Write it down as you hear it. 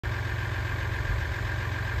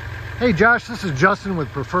Hey Josh, this is Justin with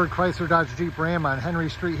Preferred Chrysler Dodge Jeep Ram on Henry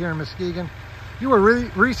Street here in Muskegon. You were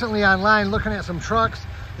recently online looking at some trucks.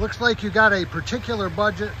 Looks like you got a particular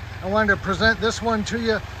budget. I wanted to present this one to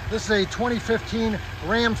you. This is a 2015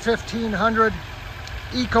 Ram 1500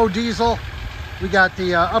 Eco Diesel. We got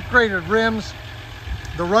the upgraded rims,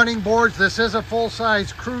 the running boards. This is a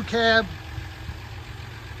full-size crew cab.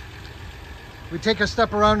 We take a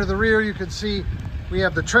step around to the rear, you can see we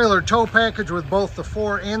have the trailer tow package with both the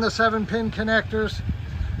 4 and the 7-pin connectors.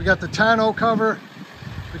 We got the tonneau cover.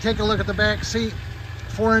 We take a look at the back seat,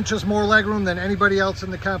 4 inches more legroom than anybody else in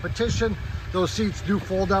the competition. Those seats do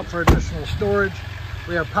fold up for additional storage.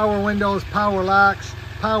 We have power windows, power locks,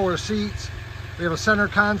 power seats. We have a center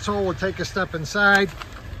console. We'll take a step inside.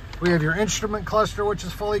 We have your instrument cluster, which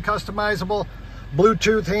is fully customizable.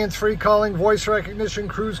 Bluetooth, hands-free calling, voice recognition,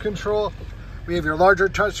 cruise control. We have your larger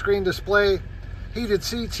touchscreen display, heated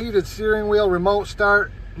seats, heated steering wheel, remote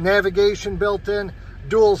start, navigation built in,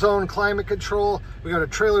 dual zone climate control. We got a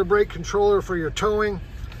trailer brake controller for your towing.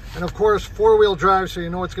 And of course, 4-wheel drive, so you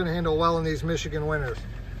know it's gonna handle well in these Michigan winters.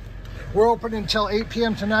 We're open until 8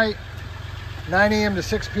 p.m. tonight, 9 a.m. to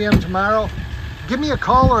 6 p.m. tomorrow. Give me a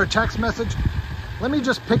call or a text message. Let me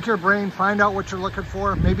just pick your brain, find out what you're looking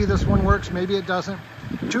for. Maybe this one works, maybe it doesn't.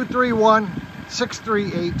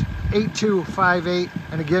 231-638-8258.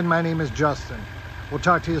 And again, my name is Justin. We'll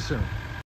talk to you soon.